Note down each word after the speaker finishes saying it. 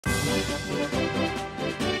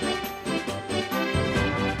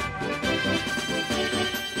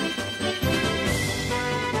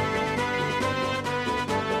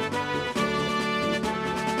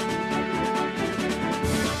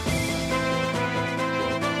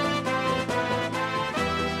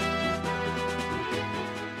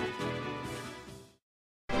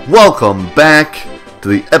Welcome back to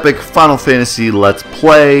the epic Final Fantasy Let's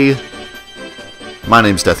Play. My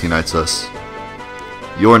name's Death Unites Us.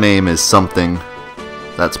 Your name is something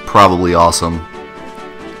that's probably awesome.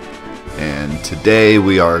 And today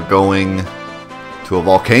we are going to a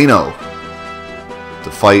volcano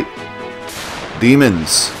to fight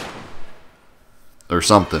demons. Or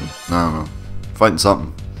something. I don't know. Fighting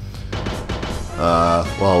something.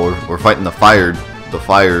 Well, we're fighting the fire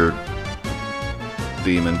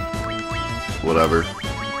demon, whatever.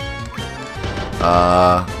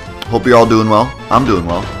 Hope you're all doing well. I'm doing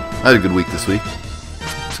well. I had a good week this week.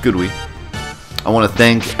 It's a good week. I want to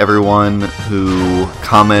thank everyone who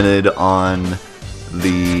commented on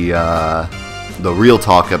the Real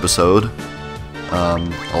Talk episode.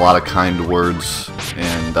 A lot of kind words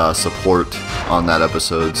and support on that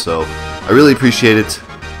episode, so I really appreciate it.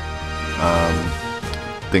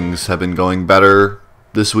 Things have been going better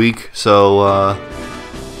this week, so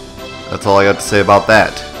that's all I got to say about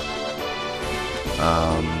that.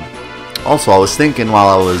 Also, I was thinking while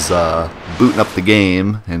I was booting up the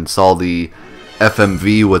game and saw the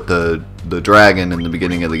FMV with the dragon in the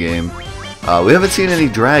beginning of the game. We haven't seen any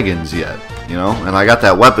dragons yet, you know. And I got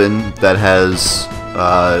that weapon that has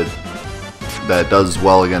that does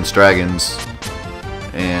well against dragons.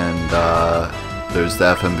 And there's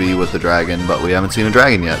the FMV with the dragon, but we haven't seen a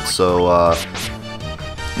dragon yet. So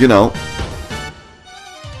you know,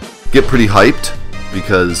 get pretty hyped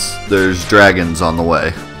because there's dragons on the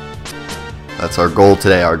way. That's our goal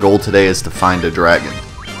today. Our goal today is to find a dragon.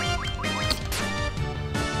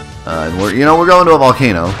 And we're going to a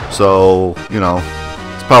volcano, so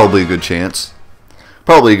it's probably a good chance.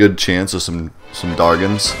 Probably a good chance of some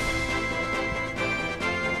Dargans.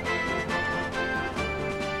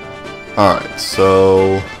 All right,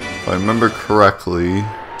 so if I remember correctly.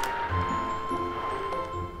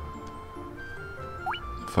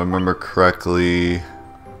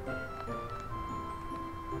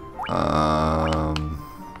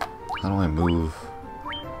 How do I move?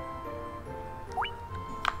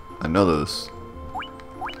 I know those.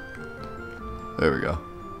 There we go.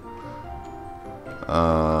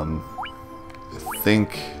 I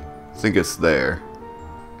think it's there.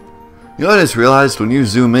 You know what I just realized? When you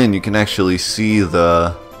zoom in, you can actually see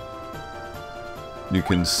the.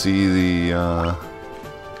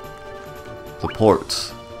 The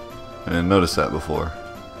ports. I didn't notice that before.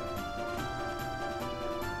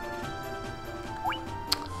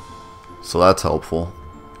 So that's helpful.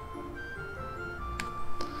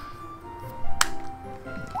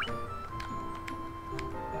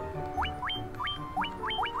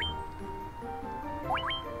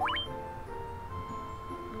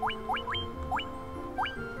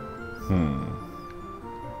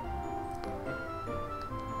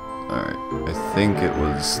 Alright, I think it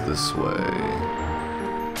was this way.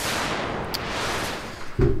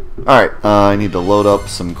 Alright, I need to load up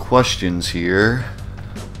some questions here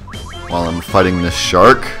while I'm fighting this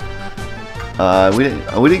shark. We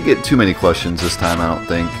didn't get too many questions this time, I don't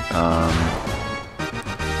think.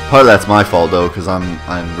 Part of that's my fault though, because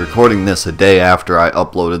I'm recording this a day after I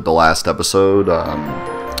uploaded the last episode.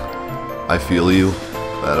 I Feel You,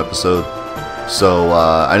 that episode. So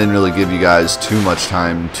I didn't really give you guys too much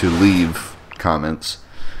time to leave comments.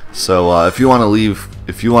 So if you want to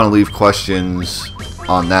leave questions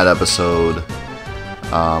on that episode,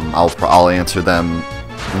 I'll answer them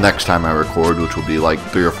next time I record, which will be like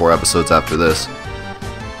 3 or 4 episodes after this.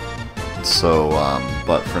 So,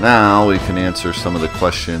 but for now, we can answer some of the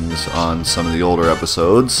questions on some of the older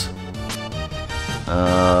episodes.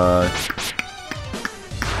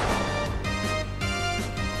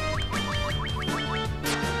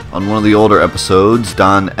 On one of the older episodes,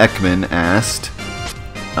 Don Ekman asked,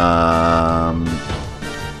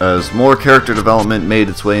 as more character development made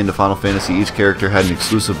its way into Final Fantasy, each character had an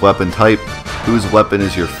exclusive weapon type. Whose weapon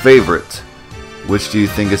is your favorite? Which do you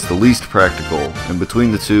think is the least practical? And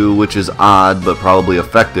between the two, which is odd but probably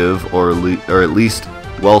effective, or at least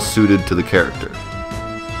well suited to the character?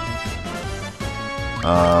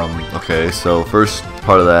 Okay, so first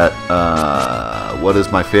part of that, what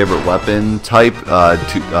is my favorite weapon type?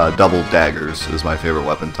 Double daggers is my favorite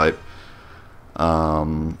weapon type.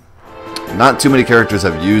 Not too many characters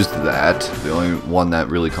have used that. The only one that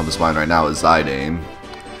really comes to mind right now is Zidane.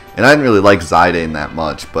 And I didn't really like Zidane that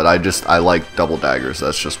much, but I like double daggers.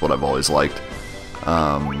 That's just what I've always liked.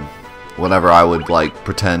 Whenever I would like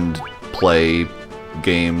pretend play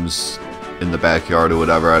games in the backyard or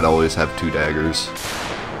whatever, I'd always have 2 daggers.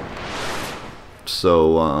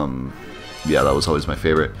 So yeah, that was always my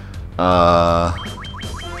favorite.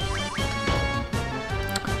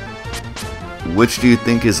 Which do you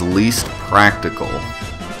think is least practical?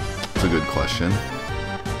 That's a good question.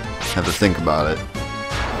 Have to think about it.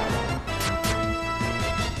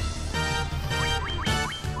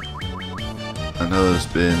 I know there's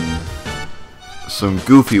been some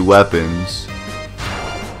goofy weapons.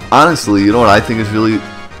 Honestly, you know what I think is really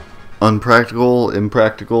impractical?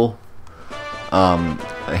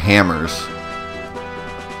 Hammers.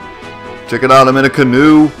 Check it out, I'm in a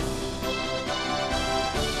canoe!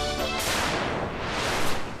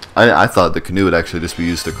 I thought the canoe would actually just be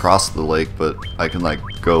used to cross the lake, but I can like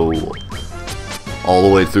go all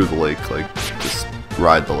the way through the lake, like just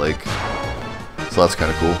ride the lake. So that's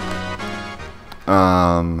kind of cool.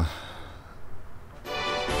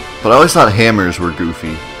 But I always thought hammers were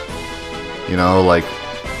goofy. You know, like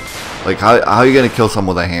how are you gonna kill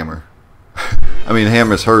someone with a hammer? I mean,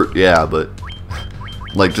 hammers hurt, yeah, but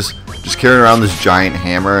like just carrying around this giant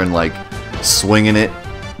hammer and like swinging it,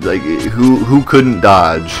 like who couldn't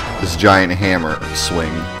dodge this giant hammer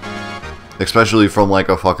swing? Especially from like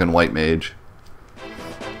a fucking white mage.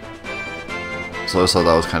 So I always thought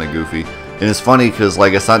that was kind of goofy. And it's funny because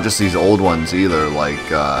like it's not just these old ones either. Like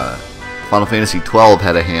Final Fantasy XII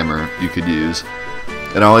had a hammer you could use.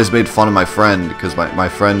 And I always made fun of my friend because my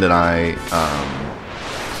friend and I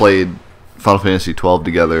played Final Fantasy XII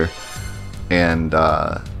together, and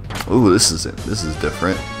ooh, this is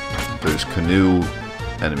different. There's canoe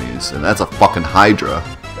enemies, and that's a fucking Hydra,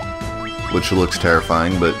 which looks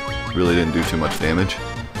terrifying, but really didn't do too much damage.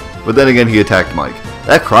 But then again, he attacked Mike.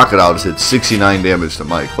 That crocodile just did 69 damage to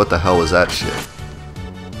Mike. What the hell was that shit?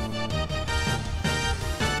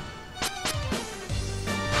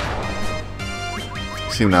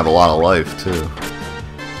 Seem to have a lot of life too.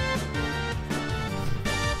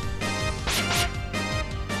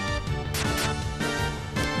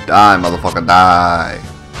 Die, motherfucker, die.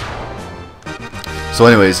 So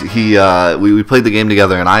anyways, we played the game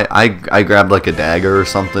together, and I grabbed like a dagger or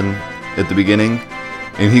something at the beginning,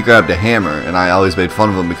 and he grabbed a hammer, and I always made fun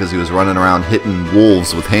of him because he was running around hitting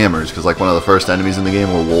wolves with hammers, because like one of the first enemies in the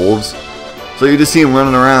game were wolves. So you just see him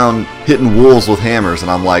running around hitting wolves with hammers,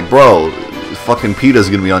 and I'm like, bro, fucking PETA's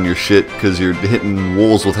gonna be on your shit because you're hitting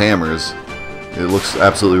wolves with hammers. It looks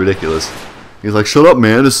absolutely ridiculous. He's like, shut up,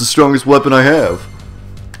 man, it's the strongest weapon I have.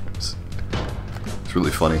 It's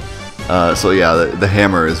really funny. So yeah, the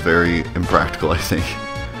hammer is very impractical, I think.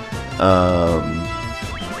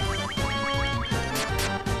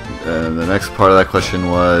 And the next part of that question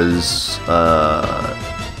was,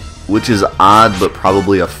 which is odd but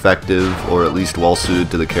probably effective, or at least well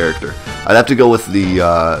suited to the character. I'd have to go with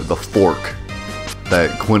the fork that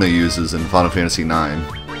Quina uses in Final Fantasy IX.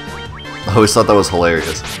 I always thought that was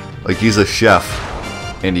hilarious. Like, he's a chef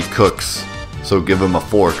and he cooks, so give him a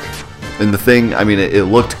fork. And the thing, I mean, it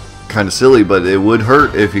looked kind of silly, but it would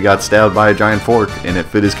hurt if he got stabbed by a giant fork, and it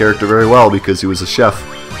fit his character very well because he was a chef.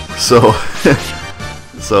 So,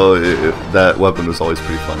 that weapon was always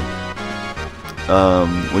pretty funny.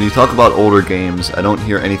 When you talk about older games, I don't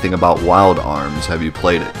hear anything about Wild Arms. Have you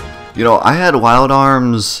played it? You know, I had Wild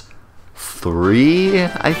Arms 3,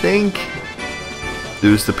 I think. It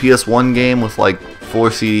was the PS1 game with like 4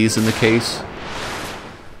 CDs in the case,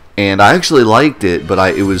 and I actually liked it, but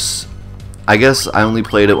I guess I only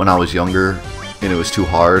played it when I was younger, and it was too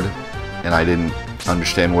hard, and I didn't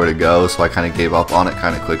understand where to go, so I kind of gave up on it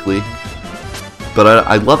kind of quickly. But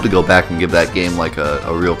I'd love to go back and give that game like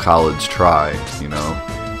a real college try, you know.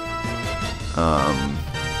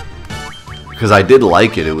 Because I did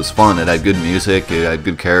like it. It was fun. It had good music. It had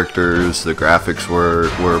good characters. The graphics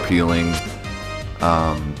were appealing.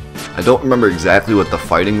 I don't remember exactly what the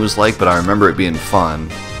fighting was like, but I remember it being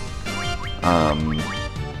fun.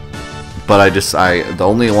 But the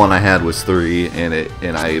only one I had was 3, and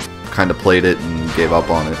I kind of played it and gave up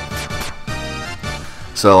on it.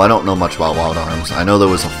 So I don't know much about Wild Arms. I know there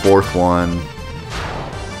was a 4th one.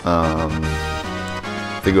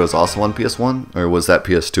 I think it was also on PS1, or was that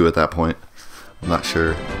PS2 at that point? I'm not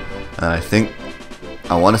sure. I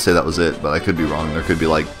want to say that was it, but I could be wrong. There could be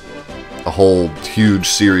like a whole huge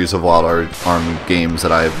series of Wild Arm games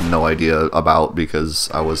that I have no idea about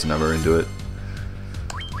because I was never into it.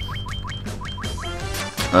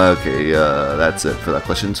 Okay, that's it for that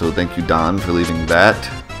question, so thank you, Don, for leaving that.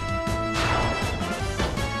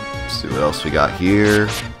 Let's see what else we got here.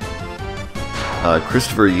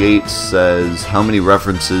 Christopher Yates says, how many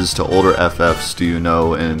references to older FFs do you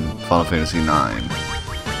know in Final Fantasy IX?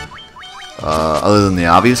 Other than the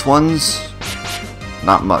obvious ones,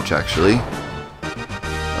 not much actually.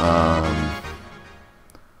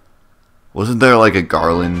 Wasn't there like a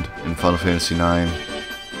Garland in Final Fantasy IX? I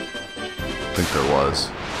think there was.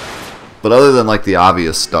 But other than like the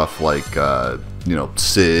obvious stuff like, you know,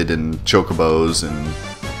 Sid and Chocobos and...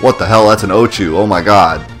 What the hell? That's an Ochu. Oh my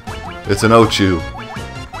god. It's an Ochu.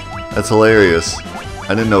 That's hilarious.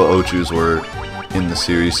 I didn't know Ochus were in the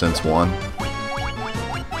series since 1.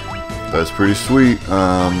 That's pretty sweet.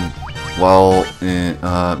 Well,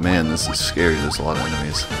 man, this is scary. There's a lot of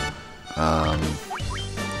enemies.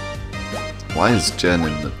 Why is Jen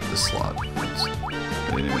in this slot? I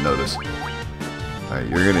didn't even notice. Alright,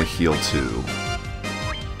 you're gonna heal too.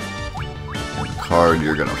 And Card,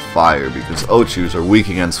 you're gonna fire because Ochus are weak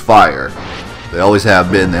against fire. They always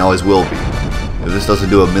have been, they always will be. If this doesn't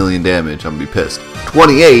do a million damage, I'm gonna be pissed.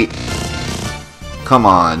 28? Come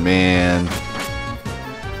on, man.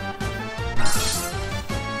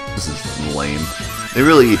 This is lame.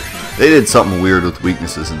 They did something weird with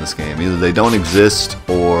weaknesses in this game. Either they don't exist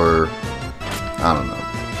or... I don't know.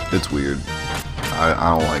 It's weird.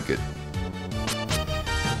 I don't like it.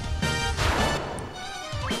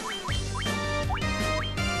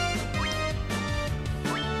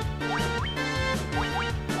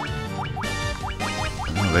 I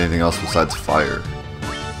don't have anything else besides fire.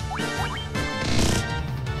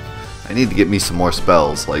 I need to get me some more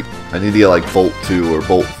spells. Like, I need to get like Bolt 2 or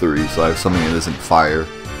Bolt 3 so I have something that isn't fire.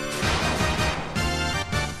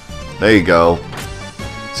 There you go.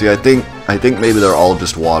 See, I think maybe they're all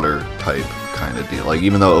just water type kind of deal. Like,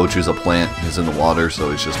 even though Ochu's a plant, he's in the water, so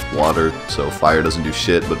it's just water, so fire doesn't do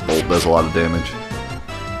shit, but Bolt does a lot of damage.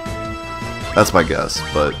 That's my guess,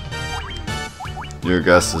 but your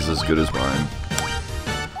guess is as good as mine.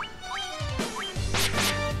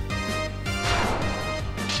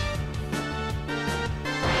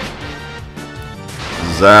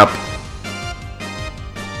 Zap.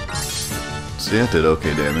 See, that did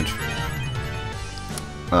okay damage.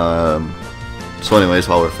 So anyways,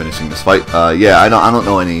 while we're finishing this fight, yeah, I don't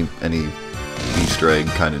know any Easter egg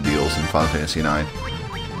kind of deals in Final Fantasy IX,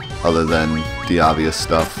 other than the obvious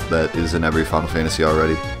stuff that is in every Final Fantasy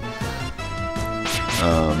already.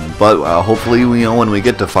 But hopefully, you know, when we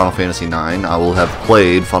get to Final Fantasy IX, I will have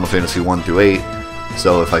played Final Fantasy 1 through 8.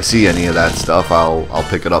 So if I see any of that stuff, I'll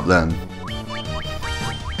pick it up then.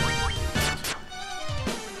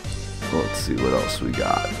 Let's see what else we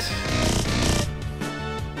got.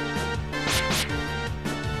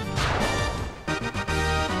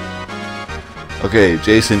 Okay,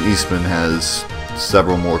 Jason Eastman has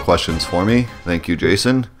several more questions for me. Thank you,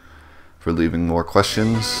 Jason, for leaving more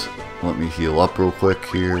questions. Let me heal up real quick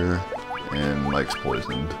here. And Mike's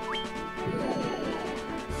poisoned.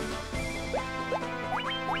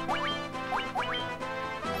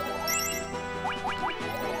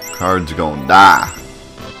 Card's gonna die.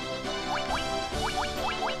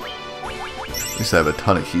 At least I have a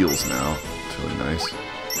ton of heals now. It's really nice.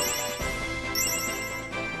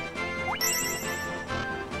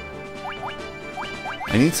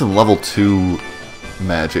 I need some level 2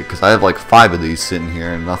 magic, because I have like 5 of these sitting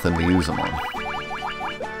here and nothing to use them on.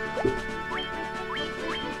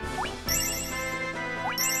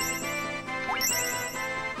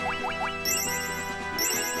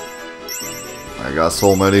 I got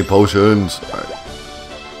so many potions. Alright.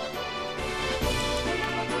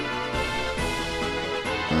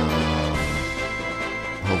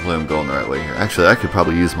 Hopefully I'm going the right way here. Actually, I could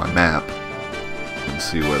probably use my map and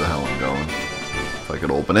see where the hell I'm going. If I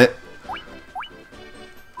could open it.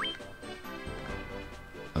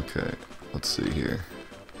 Okay, let's see here.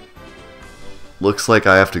 Looks like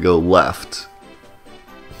I have to go left.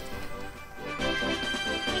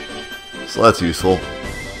 So that's useful.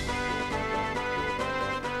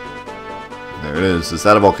 There it is. Is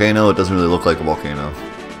that a volcano? It doesn't really look like a volcano.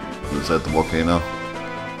 Is that the volcano?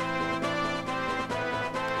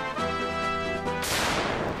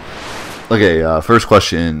 Okay, first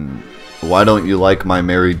question. Why don't you like my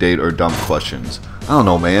marry, date, or dump questions? I don't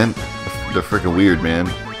know, man. They're freaking weird, man.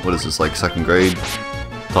 What is this, like 2nd grade?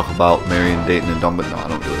 Talk about marrying, dating, and dumping? No, I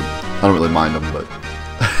don't really mind them, but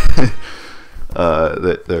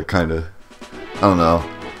they're kind of, I don't know.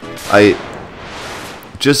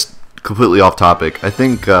 Just completely off topic. I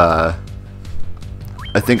think I've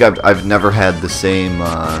never had the same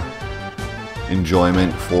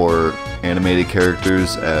enjoyment for animated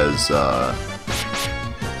characters as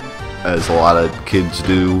a lot of kids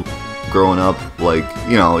do growing up. Like,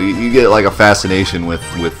 you know, you get like a fascination with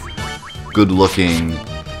good looking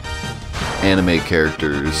anime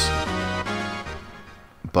characters,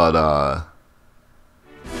 but I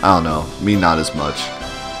don't know, me not as much.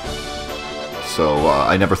 So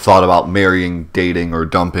I never thought about marrying, dating, or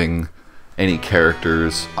dumping any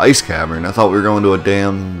characters. Ice Cavern? I thought we were going to a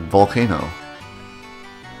damn volcano.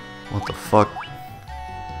 What the fuck?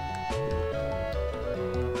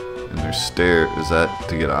 And there's stairs. Is that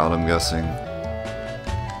to get out, I'm guessing?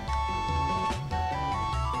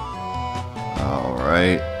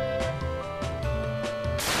 Alright.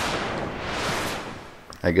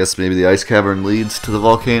 I guess maybe the ice cavern leads to the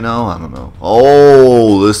volcano? I don't know.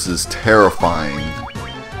 Oh, this is terrifying.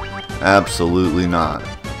 Absolutely not.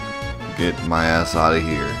 Get my ass out of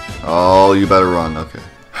here. Oh, you better run. Okay.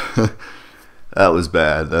 That was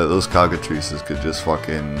bad. Those cockatrices could just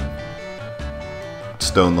fucking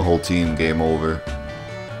stone the whole team. Game over.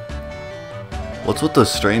 What's with the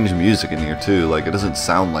strange music in here too? Like, it doesn't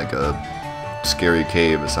sound like a scary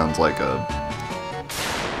cave. It sounds like a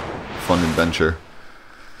fun adventure.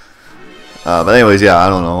 But anyways, yeah, I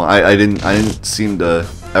don't know. I didn't seem to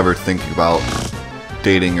ever think about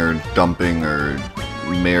dating or dumping or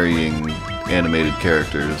marrying animated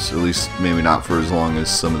characters. At least maybe not for as long as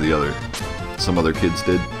some other kids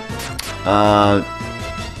did.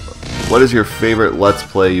 What is your favorite Let's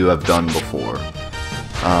Play you have done before?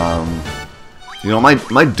 You know,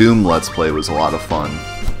 my Doom Let's Play was a lot of fun.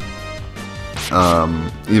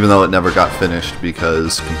 Even though it never got finished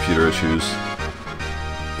because computer issues.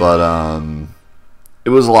 But it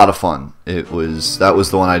was a lot of fun. That was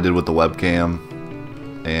the one I did with the webcam,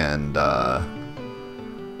 and I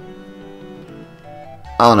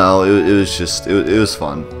don't know. It was just it was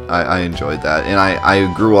fun. I enjoyed that, and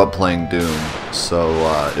I grew up playing Doom, so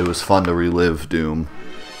it was fun to relive Doom.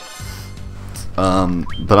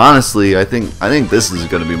 But honestly, I think this is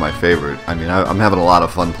going to be my favorite. I mean, I'm having a lot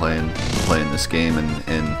of fun playing this game,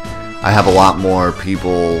 and I have a lot more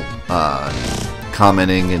people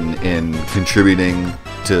commenting and contributing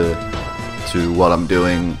to what I'm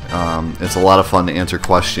doing. It's a lot of fun to answer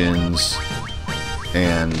questions,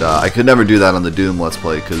 and I could never do that on the Doom Let's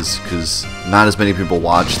Play because not as many people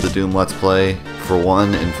watch the Doom Let's Play, for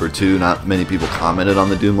one, and for two, not many people commented on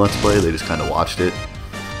the Doom Let's Play. They just kind of watched it.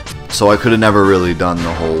 So I could have never really done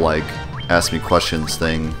the whole like ask me questions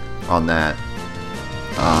thing on that.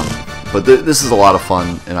 But this is a lot of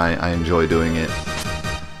fun, and I enjoy doing it.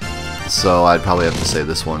 So I'd probably have to say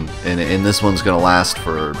this one, and this one's gonna last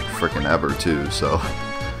for frickin' ever too. So,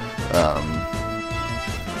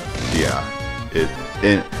 yeah,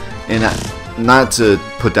 and not to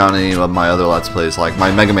put down any of my other Let's Plays. Like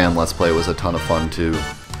my Mega Man Let's Play was a ton of fun too,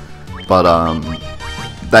 but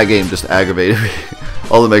that game just aggravated me.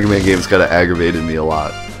 All the Mega Man games kind of aggravated me a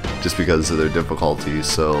lot, just because of their difficulty.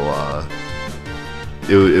 So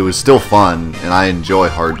it was still fun, and I enjoy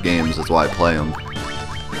hard games. That's why I play them.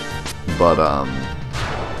 But,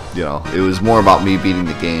 you know, it was more about me beating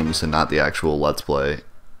the games and not the actual Let's Play.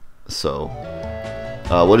 So,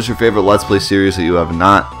 what is your favorite Let's Play series that you have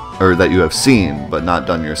that you have seen but not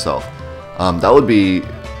done yourself? That would be,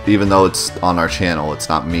 even though it's on our channel, it's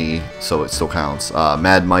not me, so it still counts.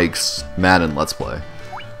 Mad Mike's Madden Let's Play.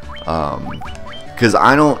 Because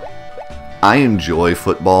I enjoy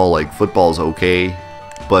football. Like, football's okay,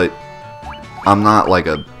 but I'm not like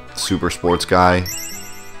a super sports guy.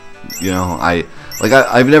 You know,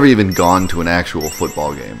 I've never even gone to an actual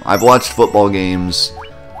football game. I've watched football games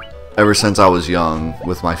ever since I was young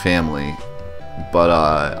with my family, but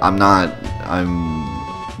I'm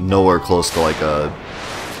nowhere close to like a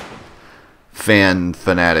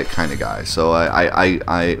fanatic kind of guy. So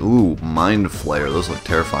ooh, Mind Flayer, those look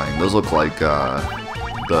terrifying. Those look like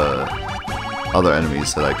the other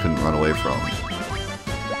enemies that I couldn't run away from.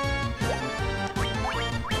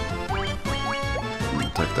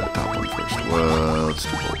 Attack that top one first. Well, let's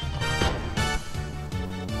do both.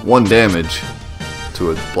 1 damage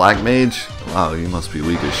to a black mage? Wow, you must be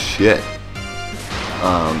weak as shit.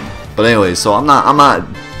 But anyway, so I'm not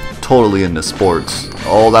totally into sports.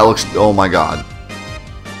 Oh, that looks, oh my god.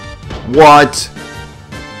 What?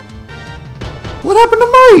 What happened to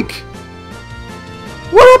Mike?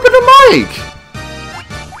 What happened to Mike?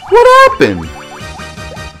 What happened?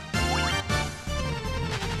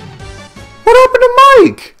 What happened to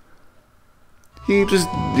Mike? He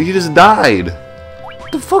just died.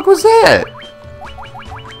 What the fuck was that?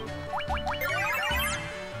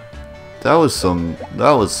 That was some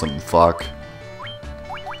fuck.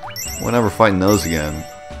 We're never fighting those again.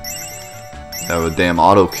 Have a damn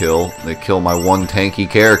auto kill. They kill my one tanky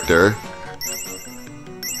character.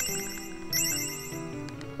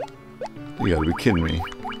 You gotta be kidding me.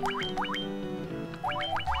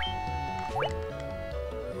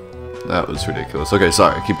 That was ridiculous. Okay,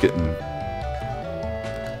 sorry. I keep getting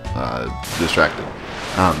distracted.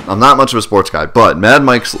 I'm not much of a sports guy, but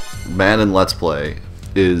Madden Let's Play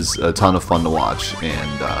is a ton of fun to watch,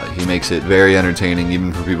 and he makes it very entertaining,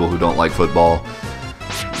 even for people who don't like football.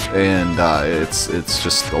 And it's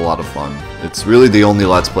just a lot of fun. It's really the only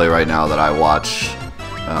Let's Play right now that I watch,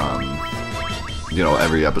 you know,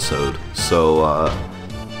 every episode. So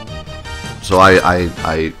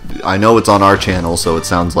I know it's on our channel, so it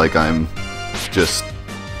sounds like I'm just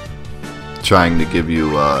trying to give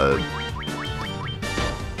you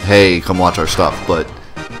hey, come watch our stuff, but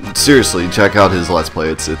seriously, check out his Let's Play.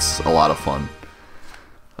 It's a lot of fun.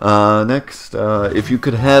 Next, if you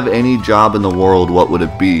could have any job in the world, what would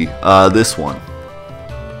it be? This one.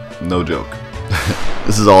 No joke.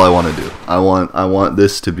 This is all I want to do. I want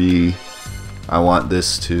this to be,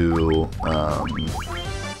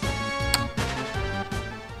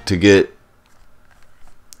 to get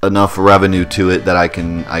enough revenue to it that I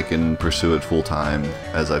can pursue it full time,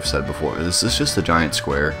 as I've said before. This is just a giant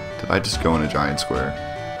square. Did I just go in a giant square?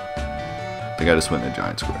 I think I just went in a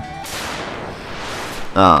giant square.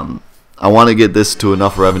 I want to get this to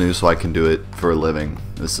enough revenue so I can do it for a living.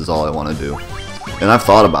 This is all I want to do. And I've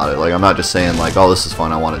thought about it. Like, I'm not just saying like, oh, this is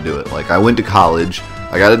fun, I want to do it. Like, I went to college,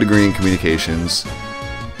 I got a degree in communications.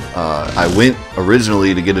 I went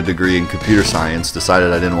originally to get a degree in computer science,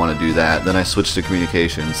 decided I didn't want to do that. Then I switched to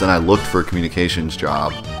communications. Then I looked for a communications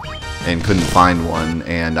job and couldn't find one,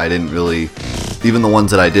 and I didn't really, even the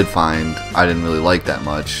ones that I did find, I didn't really like that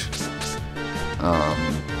much.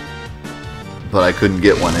 But I couldn't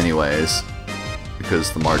get one anyways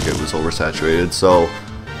because the market was oversaturated. So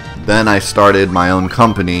then I started my own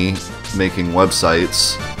company making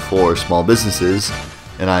websites for small businesses,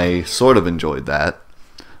 and I sort of enjoyed that.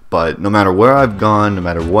 But no matter where I've gone, no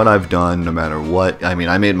matter what I've done, no matter what, I mean,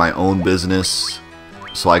 I made my own business,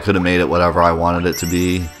 so I could have made it whatever I wanted it to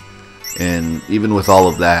be. And even with all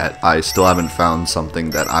of that, I still haven't found something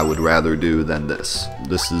that I would rather do than this.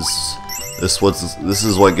 This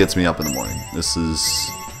is what gets me up in the morning. This is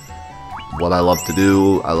what I love to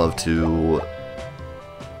do. I love to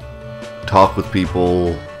talk with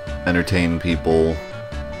people, entertain people.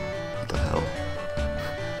 What the hell?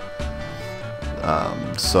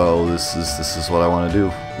 So this is what I want to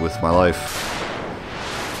do with my life.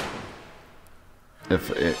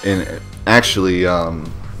 Actually,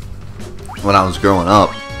 when I was growing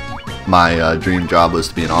up, my dream job was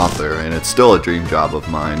to be an author, and it's still a dream job of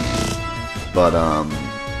mine. But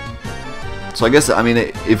so I guess, I mean,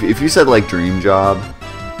 if you said like dream job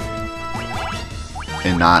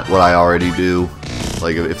and not what I already do,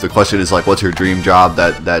 like if the question is like what's your dream job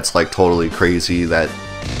that's like totally crazy that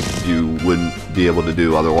you wouldn't be able to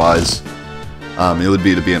do otherwise, it would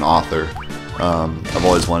be to be an author. I've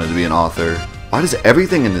always wanted to be an author. Why does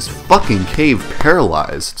everything in this fucking cave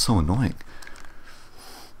paralyze? It's so annoying.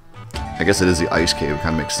 I guess it is the ice cave,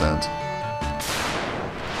 kind of makes sense.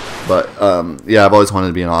 But yeah, I've always wanted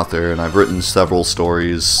to be an author, and I've written several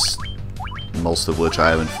stories, most of which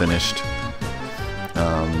I haven't finished,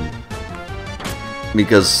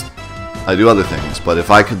 because I do other things. But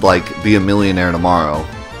if I could like be a millionaire tomorrow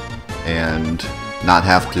and not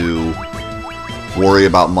have to worry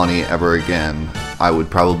about money ever again, I would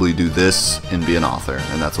probably do this and be an author,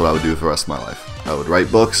 and that's what I would do for the rest of my life. I would write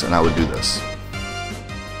books and I would do this.